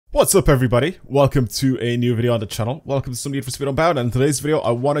What's up everybody, welcome to a new video on the channel. Welcome to some Need for Speed Unbound, and in today's video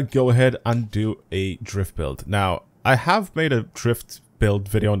I want to go ahead and do a drift build. Now, I have made a drift build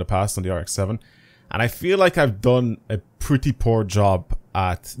video in the past on the RX-7, and I feel like I've done a pretty poor job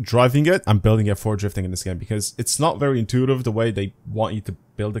at driving it and building it for drifting in this game, because it's not very intuitive the way they want you to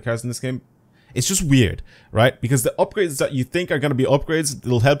build the cars in this game. It's just weird, right? Because the upgrades that you think are going to be upgrades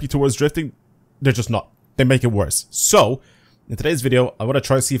that'll help you towards drifting, they're just not. They make it worse. So, in today's video, I want to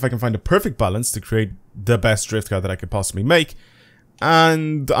try to see if I can find the perfect balance to create the best drift car that I could possibly make.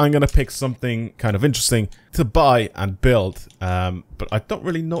 And I'm going to pick something kind of interesting to buy and build. But I don't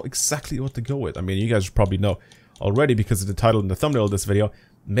really know exactly what to go with. I mean, you guys probably know already because of the title and the thumbnail of this video.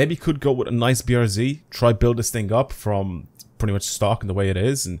 Maybe could go with a nice BRZ. Try build this thing up from pretty much stock in the way it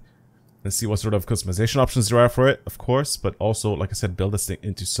is. And see what sort of customization options there are for it, of course. But also, like I said, build this thing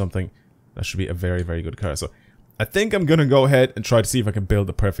into something that should be a very, very good car. So I think I'm gonna go ahead and try to see if I can build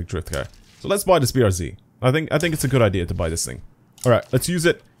the perfect drift car. So let's buy this BRZ. I think it's a good idea to buy this thing. Alright, let's use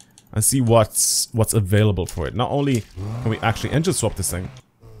it and see what's available for it. Not only can we actually engine swap this thing.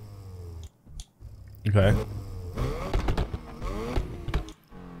 Okay.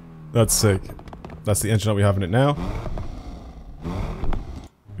 That's sick. That's the engine that we have in it now.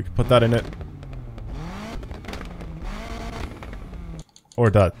 We can put that in it.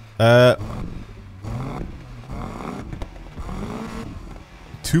 Or that.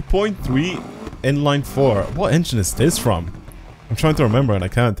 2.3 inline 4. What engine is this from? I'm trying to remember and I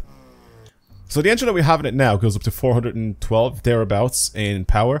can't. So the engine that we have in it now goes up to 412 thereabouts in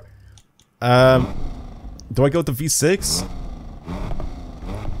power. Do I go with the V6?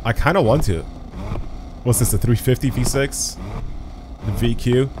 I kind of want to. What's this, the 350 V6? The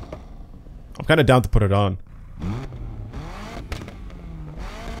VQ? I'm kind of down to put it on.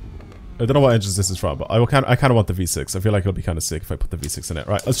 I don't know what engines this is from, but I kind of want the V6. I feel like it'll be kind of sick if I put the V6 in it.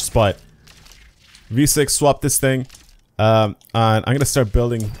 Right, let's just buy it. V6, swap this thing. And I'm going to start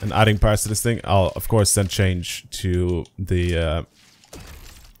building and adding parts to this thing. I'll, of course, then change to the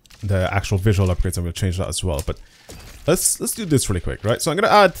actual visual upgrades. I'm going to change that as well. But let's do this really quick, right? So I'm going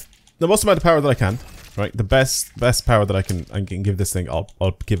to add the most amount of power that I can, right? The best power that I can give this thing,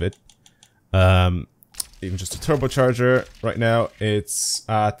 I'll give it. Even just a turbocharger. Right now, it's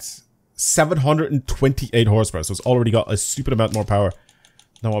at 728 horsepower, so it's already got a stupid amount more power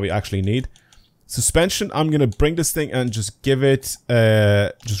than what we actually need. Suspension, I'm gonna bring this thing and just give it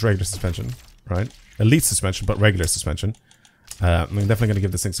just regular suspension, right? Elite suspension, but regular suspension. I'm definitely gonna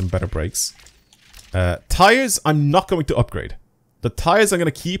give this thing some better brakes. Tires, I'm not going to upgrade. The tires I'm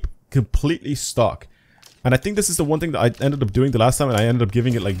gonna keep completely stock. And I think this is the one thing that I ended up doing the last time, and I ended up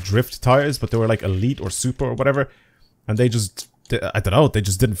giving it like drift tires, but they were like elite or super or whatever, and they just, I don't know, they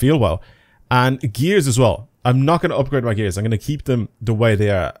just didn't feel well. And gears as well. I'm not going to upgrade my gears. I'm going to keep them the way they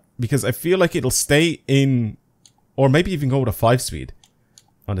are, because I feel like it'll stay in, or maybe even go with a 5-speed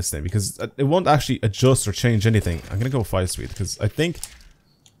on this thing, because it won't actually adjust or change anything. I'm going to go 5-speed because I think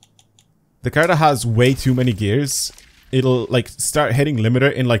the car that has way too many gears, it'll like start hitting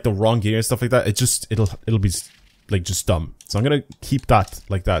limiter in like the wrong gear and stuff like that. It'll be like just dumb. So I'm going to keep that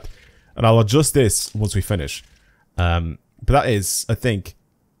like that, and I'll adjust this once we finish. But that is, I think,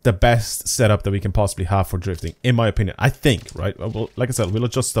 the best setup that we can possibly have for drifting, in my opinion. I think, right? Well, like I said, we'll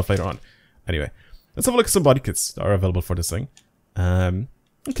adjust stuff later on. Anyway, let's have a look at some body kits that are available for this thing.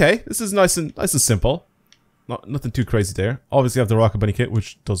 Okay, this is nice and simple. Nothing too crazy there. Obviously, I have the Rocket Bunny kit,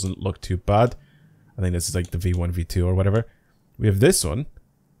 which doesn't look too bad. I think this is like the V1, V2 or whatever. We have this one,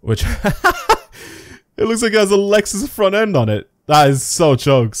 which it looks like it has a Lexus front end on it. That is so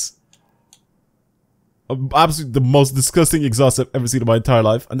chokes. Absolutely the most disgusting exhaust I've ever seen in my entire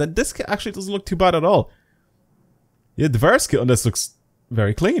life. And then this kit actually doesn't look too bad at all. Yeah, the Varus kit on this looks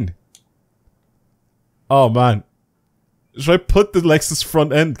very clean. Oh man. Should I put the Lexus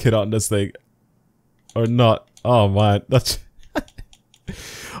front end kit on this thing? Or not? Oh man. That's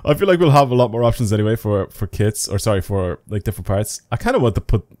I feel like we'll have a lot more options anyway for kits. Or sorry, for like different parts. I kind of want to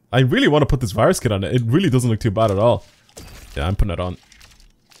put... I really want to put this Varus kit on it. It really doesn't look too bad at all. Yeah, I'm putting it on.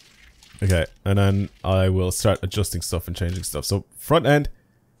 Okay, and then I will start adjusting stuff and changing stuff. So, front end,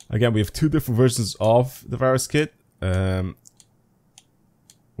 again, we have two different versions of the Varus kit,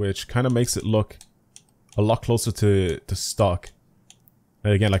 which kind of makes it look a lot closer to stock.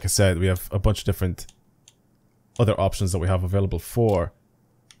 And again, like I said, we have a bunch of different other options that we have available for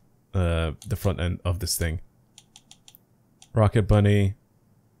the front end of this thing. Rocket Bunny.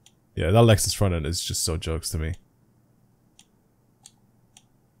 Yeah, that Lexus front end is just so jokes to me.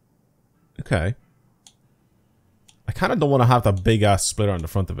 Okay. I kind of don't want to have that big ass splitter on the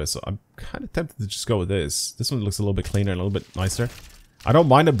front of it, so I'm kind of tempted to just go with this. This one looks a little bit cleaner and a little bit nicer. I don't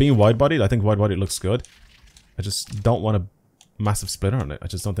mind it being wide-bodied. I think wide-bodied looks good. I just don't want a massive splitter on it. I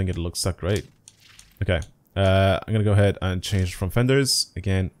just don't think it looks that great. Okay. I'm going to go ahead and change from fenders.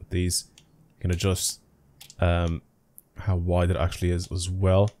 Again, these you can adjust how wide it actually is as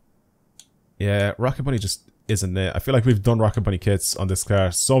well. Yeah, Rocket Bunny just isn't it. I feel like we've done Rocket Bunny kits on this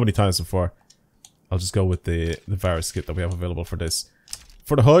car so many times before. I'll just go with the Varus kit that we have available for this.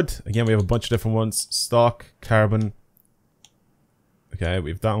 For the hood, again, we have a bunch of different ones. Stock, carbon. Okay,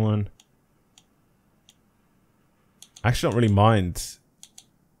 we have that one. I actually don't really mind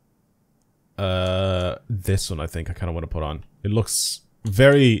this one. I think I kind of want to put on. It looks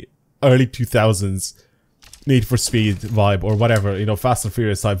very early 2000s Need for Speed vibe or whatever, you know, Fast and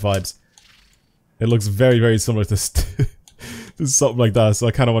Furious type vibes. It looks very, very similar to something like that, so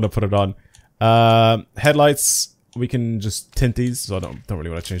I kind of want to put it on. Headlights, we can just tint these, so I don't really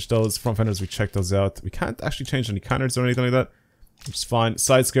want to change those. Front fenders, we checked those out. We can't actually change any counters or anything like that, which is fine.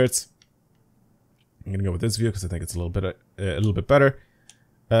 Side skirts, I'm gonna go with this view because I think it's a little bit better.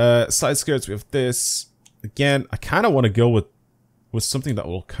 Side skirts, we have this. Again, I kind of want to go with something that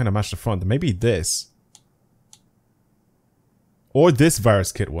will kind of match the front. Maybe this. Or this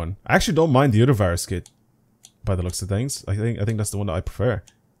Varus kit one. I actually don't mind the other Varus kit by the looks of things. I think that's the one that I prefer.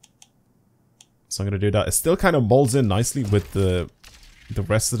 So I'm gonna do that. It still kind of molds in nicely with the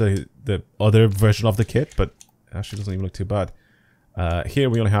rest of the other version of the kit, but it actually doesn't even look too bad. Here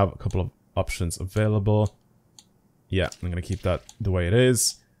we only have a couple of options available. Yeah, I'm gonna keep that the way it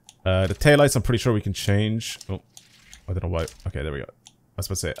is. The taillights I'm pretty sure we can change. Oh, I don't know why. Okay, there we go. I was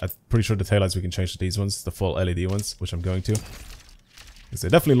about to say, I'm pretty sure the taillights we can change to these ones, the full LED ones, which I'm going to. Because they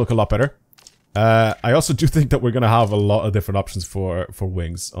definitely look a lot better. I also do think that we're going to have a lot of different options for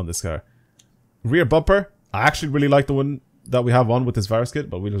wings on this car. Rear bumper, I actually really like the one that we have on with this Varus kit,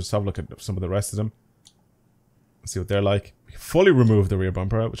 but we'll just have a look at some of the rest of them. Let's see what they're like. We can fully remove the rear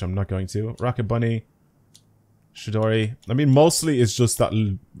bumper, which I'm not going to. Rocket Bunny, Shidori. I mean, mostly it's just that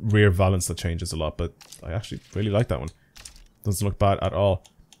rear valance that changes a lot, but I actually really like that one. Doesn't look bad at all.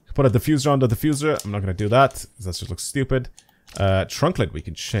 Put a diffuser on the diffuser. I'm not going to do that, because that just looks stupid. Trunk lid we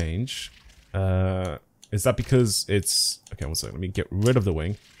can change. Is that because it's... Okay, one second. Let me get rid of the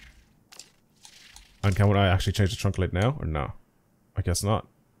wing. And can I actually change the trunk lid now, or no? I guess not.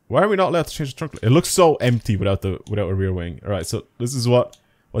 Why are we not allowed to change the trunk lid? It looks so empty without a rear wing. Alright, so this is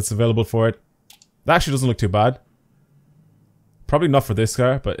what's available for it. That actually doesn't look too bad. Probably not for this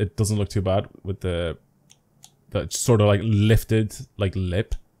car, but it doesn't look too bad with the sort of like lifted like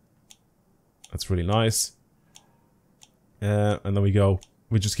lip. That's really nice. And then we go.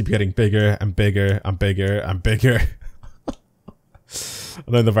 We just keep getting bigger and bigger and bigger and bigger. And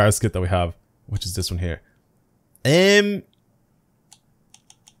then the Varus kit that we have, which is this one here.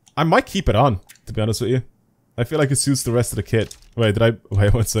 I might keep it on, to be honest with you. I feel like it suits the rest of the kit. Wait,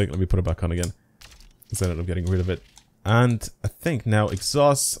 wait one second, let me put it back on again. Because I ended up getting rid of it. And I think now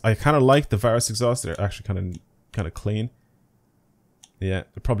exhausts, I kind of like the Varus exhausts. They're actually kind of clean. Yeah,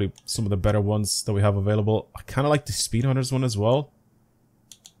 they're probably some of the better ones that we have available. I kind of like the Speedhunters one as well.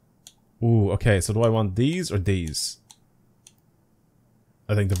 Ooh, okay, so do I want these or these?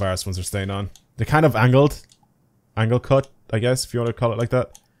 I think the Varus ones are staying on. They're kind of angled. Angle cut, I guess, if you want to call it like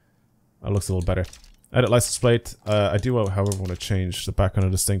that. That looks a little better. Edit license plate. I do, however, want to change the background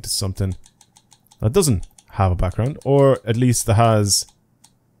of this thing to something that doesn't have a background. Or at least that has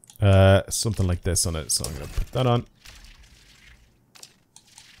something like this on it. So I'm going to put that on.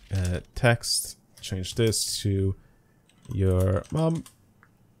 Text. Change this to your mom.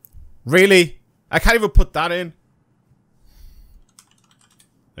 Really? I can't even put that in.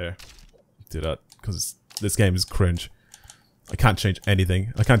 There. Do that. Because this game is cringe. I can't change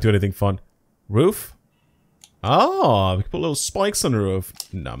anything. I can't do anything fun. Roof? Oh, we can put little spikes on the roof.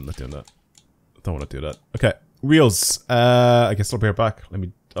 No, I'm not doing that. I don't want to do that. Okay. Wheels. I guess I'll be right back. Let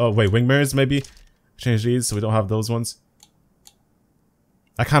me... Oh, wait. Wing mirrors, maybe? Change these so we don't have those ones.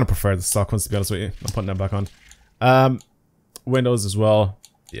 I kind of prefer the stock ones, to be honest with you. I'm putting them back on. Windows as well.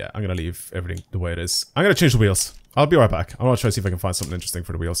 Yeah, I'm going to leave everything the way it is. I'm going to change the wheels. I'll be right back. I'm going to try to see if I can find something interesting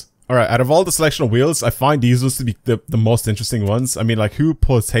for the wheels. Alright, out of all the selection of wheels, I find these ones to be the most interesting ones. I mean, like, who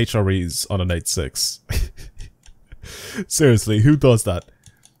puts HREs on an 8.6? Seriously, who does that?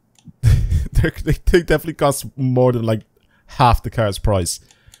 They definitely cost more than, like, half the car's price.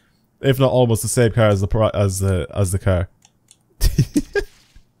 If not almost the same car as the car.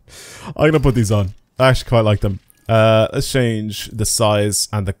 I'm going to put these on. I actually quite like them. Let's change the size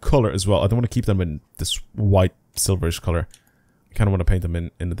and the color as well. I don't want to keep them in this white silverish color. I kind of want to paint them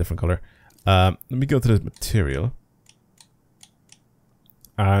in a different color. Let me go to the material.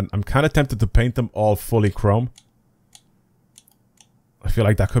 And I'm kind of tempted to paint them all fully chrome. I feel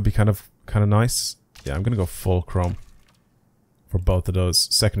like that could be kind of nice. Yeah, I'm gonna go full chrome for both of those.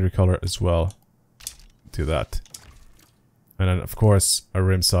 Secondary color as well. Do that. And then of course our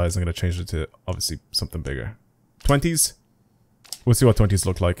rim size, I'm gonna change it to obviously something bigger. 20s? We'll see what 20s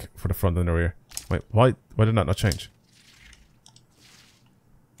look like for the front and the rear. Wait, why did that not change?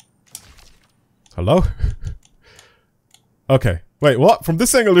 Hello? Okay. Wait, what? From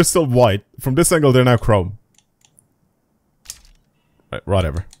this angle they're still white. From this angle they're now chrome.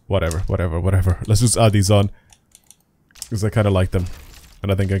 Right, whatever. Let's just add these on. Because I kind of like them.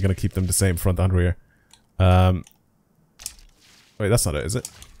 And I think I'm going to keep them the same front and rear. Wait, that's not it, is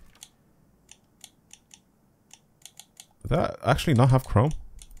it? Did that actually not have chrome?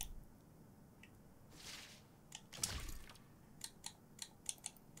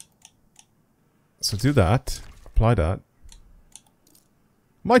 So do that. Apply that.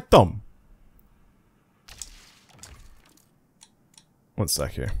 My thumb. One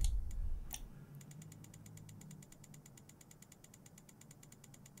sec here.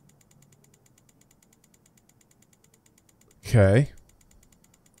 Okay.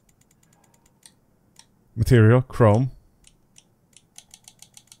 Material, chrome.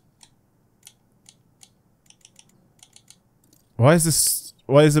 Why is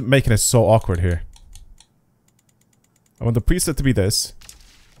it making it so awkward here? I want the preset to be this.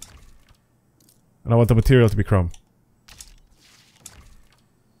 And I want the material to be chrome.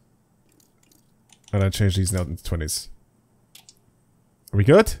 And I change these now into 20s. Are we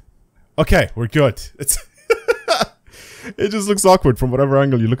good? Okay, we're good. It's it just looks awkward from whatever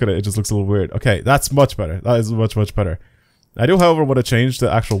angle you look at it. It just looks a little weird. Okay, that's much better. That is much, much better. I do, however, want to change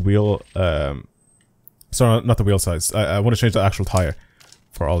the actual wheel. Sorry, not the wheel size. I want to change the actual tire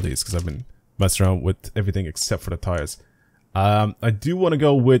for all these because I've been messing around with everything except for the tires. I do want to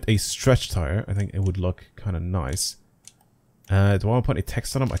go with a stretch tire. I think it would look kind of nice. Do I want to put any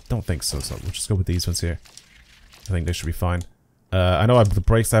text on them? I don't think so, so we'll just go with these ones here. I think they should be fine. I know the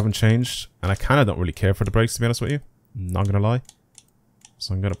brakes haven't changed, and I kind of don't really care for the brakes, to be honest with you. Not gonna lie.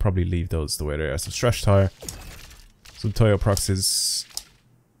 So I'm gonna probably leave those the way they are. So stretch tire. Some Toyo proxies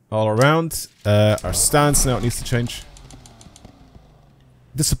all around. Our stance now needs to change.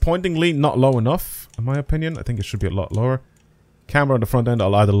 Disappointingly not low enough, in my opinion. I think it should be a lot lower. Camera on the front end,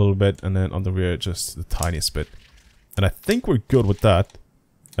 I'll add a little bit, and then on the rear, just the tiniest bit. And I think we're good with that.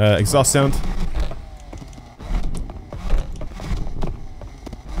 Exhaust sound.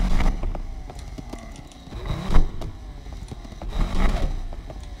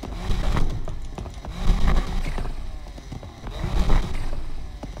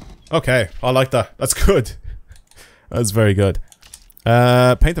 Okay, I like that. That's good. That's very good.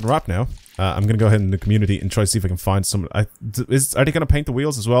 Paint and wrap now. I'm gonna go ahead in the community and try to see if I can find some. Are they gonna paint the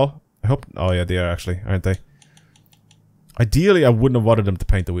wheels as well? I hope. Oh yeah, they are actually, aren't they? Ideally, I wouldn't have wanted them to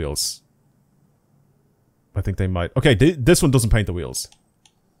paint the wheels. I think they might. Okay, this one doesn't paint the wheels,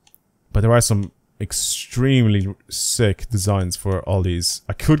 but there are some extremely sick designs for all these.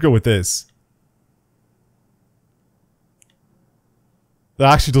 I could go with this.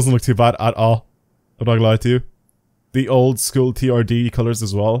 That actually doesn't look too bad at all. I'm not gonna lie to you. The old school TRD colors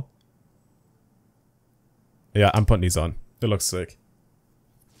as well. Yeah, I'm putting these on. It looks sick.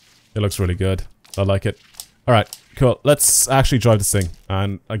 It looks really good. I like it. Alright, cool. Let's actually drive this thing.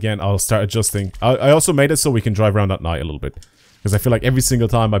 And again, I'll start adjusting. I also made it so we can drive around at night a little bit. Because I feel like every single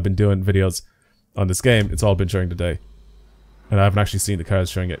time I've been doing videos on this game, it's all been during the day. And I haven't actually seen the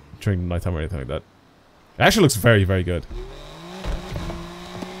cars during the nighttime or anything like that. It actually looks very, very good.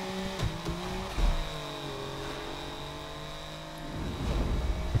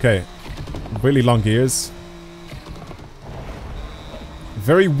 Okay, really long gears.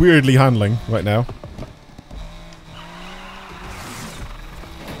 Very weirdly handling right now.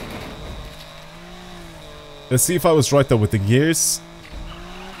 Let's see if I was right though with the gears.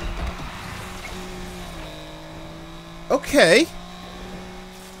 Okay.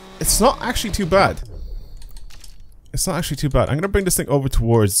 It's not actually too bad. It's not actually too bad. I'm gonna bring this thing over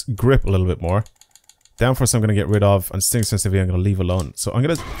towards grip a little bit more. Downforce I'm going to get rid of, and sting sensitivity I'm going to leave alone. So I'm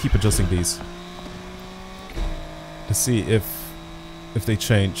going to keep adjusting these to see if they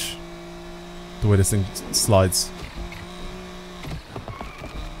change the way this thing slides.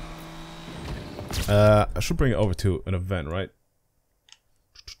 I should bring it over to an event, right?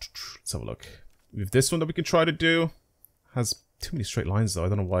 Let's have a look. We have this one that we can try to do. Has too many straight lines though. I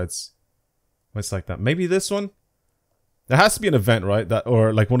don't know why it's like that. Maybe this one? There has to be an event, right? That,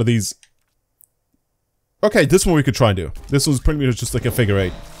 or like one of these. Okay, this one we could try and do. This one's pretty much just like a figure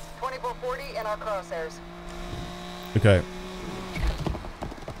eight. 2440 in our crosshairs. Okay.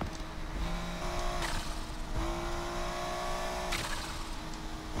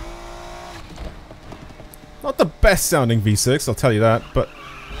 Not the best sounding V6, I'll tell you that, but...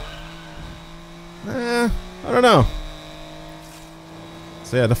 I don't know.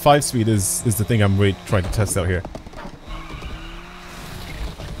 So yeah, the 5-speed is the thing I'm really trying to test out here.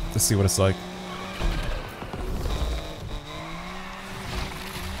 To see what it's like.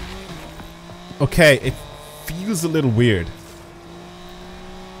 Okay, it feels a little weird.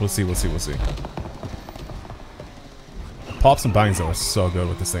 We'll see, we'll see, we'll see. Pops and bangs are so good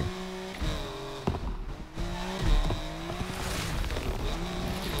with this thing.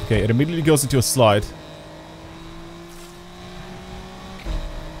 Okay, it immediately goes into a slide.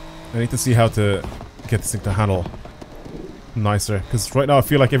 I need to see how to get this thing to handle nicer. Because right now I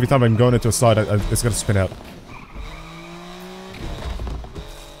feel like every time I'm going into a slide, it's going to spin out.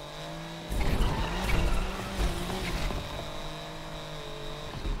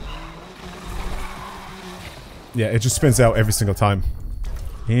 Yeah, it just spins out every single time.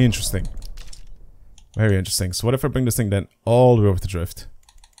 Interesting. Very interesting. So what if I bring this thing then all the way over to drift?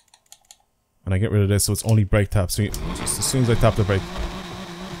 And I get rid of this so it's only brake tap. So just as soon as I tap the brake,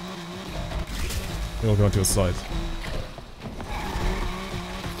 it'll go into a slide.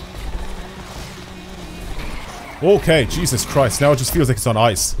 Okay, Jesus Christ. Now it just feels like it's on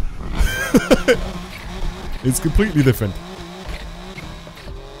ice. It's completely different.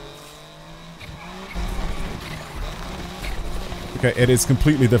 Okay, it is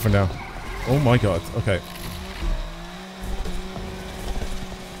completely different now. Oh my god, okay.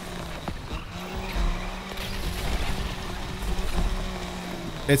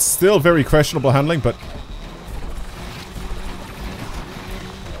 It's still very questionable handling, but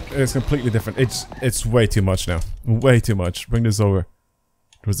it's completely different. It's way too much now. Way too much. Bring this over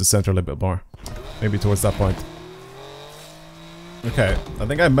towards the center a little bit more. Maybe towards that point. Okay, I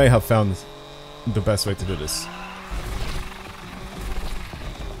think I may have found the best way to do this.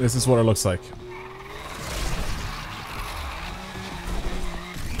 This is what it looks like.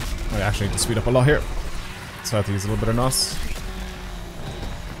 I actually need to speed up a lot here. So I have to use a little bit of NOS.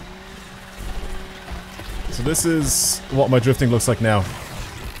 So this is what my drifting looks like now.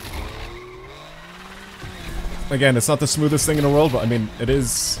 Again, it's not the smoothest thing in the world, but I mean, it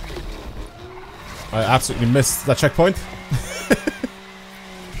is... I absolutely missed that checkpoint.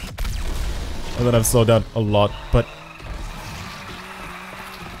 And then I've slowed down a lot, but...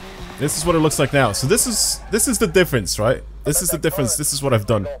 This is what it looks like now. So this is the difference, right? This is the difference. This is what I've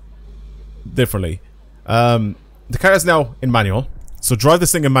done differently. The car is now in manual. So drive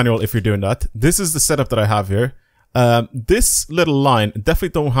this thing in manual if you're doing that. This is the setup that I have here. This little line, definitely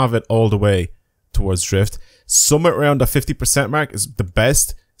don't have it all the way towards drift. Somewhere around the 50% mark is the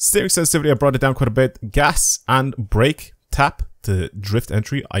best. Steering sensitivity, I brought it down quite a bit. Gas and brake tap to drift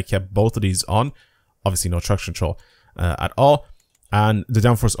entry, I kept both of these on. Obviously no traction control at all. And the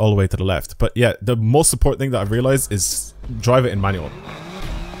downforce all the way to the left. But yeah, the most important thing that I've realized is drive it in manual.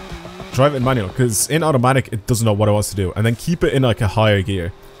 Drive it in manual, because in automatic it doesn't know what it wants to do. And then keep it in like a higher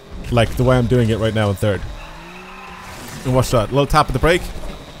gear. Like the way I'm doing it right now in third. And watch that, little tap of the brake.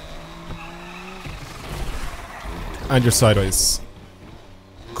 And you're sideways.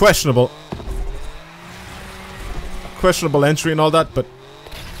 Questionable. Questionable entry and all that, but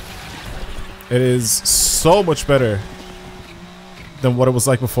it is so much better than what it was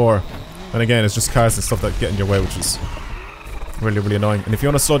like before. And again, it's just cars and stuff that get in your way, which is really, really annoying. And if you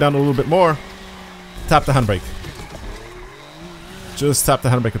want to slow down a little bit more, tap the handbrake. Just tap the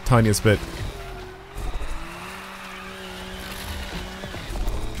handbrake the tiniest bit.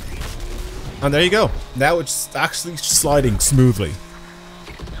 And there you go. Now it's actually sliding smoothly.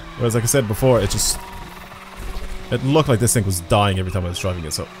 Whereas, like I said before, it looked like this thing was dying every time I was driving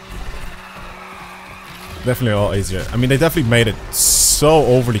it, so definitely a lot easier. I mean, they definitely made it so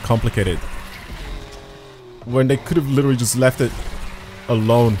overly complicated when they could have literally just left it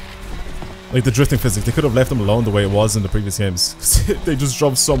alone. Like the drifting physics, they could have left them alone the way it was in the previous games. They just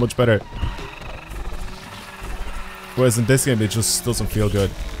drove so much better. Whereas in this game, it just doesn't feel good.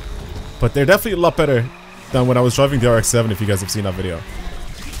 But they're definitely a lot better than when I was driving the RX-7, if you guys have seen that video.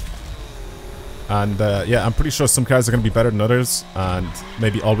 And yeah, I'm pretty sure some cars are going to be better than others, and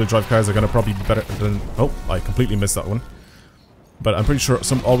maybe all-wheel drive cars are going to probably be better than... Oh, I completely missed that one. But I'm pretty sure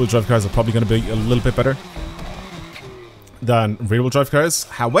some all-wheel drive cars are probably going to be a little bit better than rear-wheel drive cars.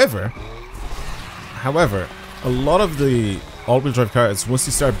 However, a lot of the all-wheel drive cars, once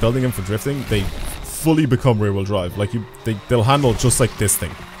you start building them for drifting, they fully become rear-wheel drive. Like, they'll handle just like this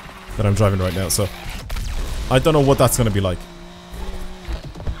thing that I'm driving right now, so I don't know what that's going to be like.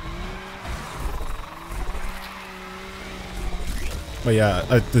 But yeah,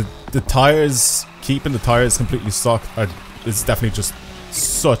 the tires, keeping the tires completely stock is definitely just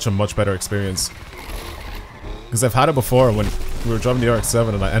such a much better experience. Because I've had it before when we were driving the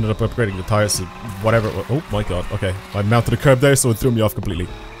RX-7 and I ended up upgrading the tires to whatever. Oh my god, okay. I mounted a curb there, so it threw me off completely.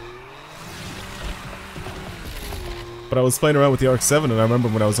 But I was playing around with the RX-7 and I remember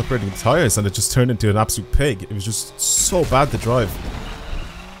when I was upgrading the tires and it just turned into an absolute pig. It was just so bad to drive.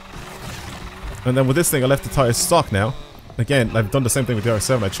 And then with this thing, I left the tires stock now. Again, I've done the same thing with the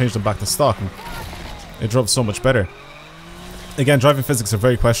RX-7. I changed them back to stock and it drove so much better. Again, driving physics are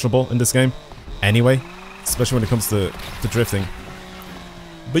very questionable in this game. Anyway, especially when it comes to drifting.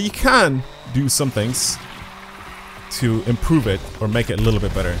 But you can do some things to improve it or make it a little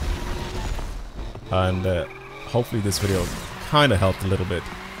bit better. And hopefully this video kind of helped a little bit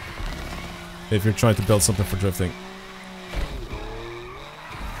if you're trying to build something for drifting.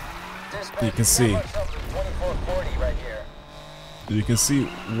 You can see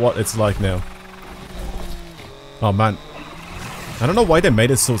what it's like now. Oh man, I don't know why they made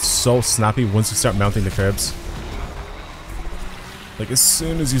it so snappy once you start mounting the curbs. Like as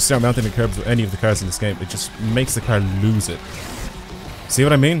soon as you start mounting the curbs with any of the cars in this game, it just makes the car lose it. See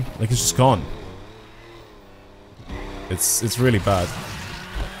what I mean? Like it's just gone. It's really bad.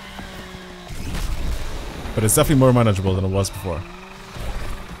 But it's definitely more manageable than it was before.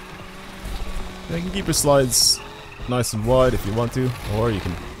 You can keep your slides nice and wide if you want to, or you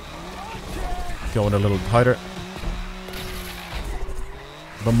can go in a little tighter.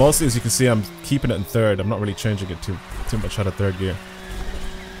 But mostly, as you can see, I'm keeping it in third. I'm not really changing it too much out of third gear.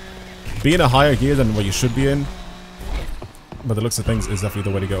 Being a higher gear than what you should be in, by the looks of things, is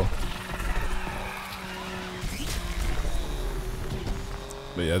definitely the way to go.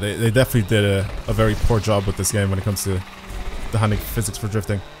 But yeah, they definitely did a very poor job with this game when it comes to the handling physics for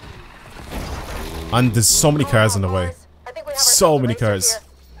drifting. And there's so many cars in the way. So many cars.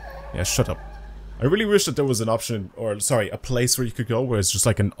 Yeah, shut up. I really wish that there was an option, or sorry, a place where you could go where it's just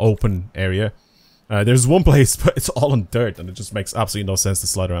like an open area. There's one place, but it's all on dirt, and it just makes absolutely no sense to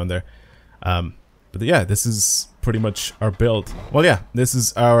slide around there. But yeah, this is pretty much our build. Well, yeah, this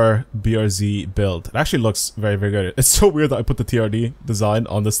is our BRZ build. It actually looks very, very good. It's so weird that I put the TRD design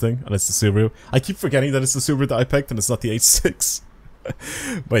on this thing, and it's the Subaru. I keep forgetting that it's the Subaru that I picked, and it's not the H6.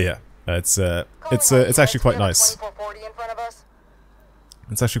 But yeah. It's actually quite nice.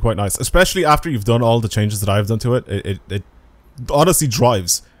 It's actually quite nice, especially after you've done all the changes that I've done to it. It honestly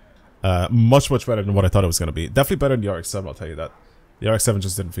drives much better than what I thought it was going to be. Definitely better than the RX-7, I'll tell you that. The RX-7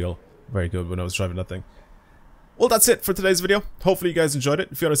 just didn't feel very good when I was driving that thing. Well, that's it for today's video. Hopefully you guys enjoyed it.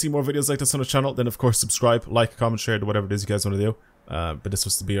 If you want to see more videos like this on the channel, then of course subscribe, like, comment, share, do whatever it is you guys want to do. But this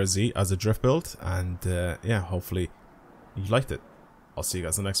was the BRZ as a drift build, and yeah, hopefully you liked it. I'll see you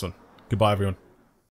guys in the next one. Goodbye, everyone.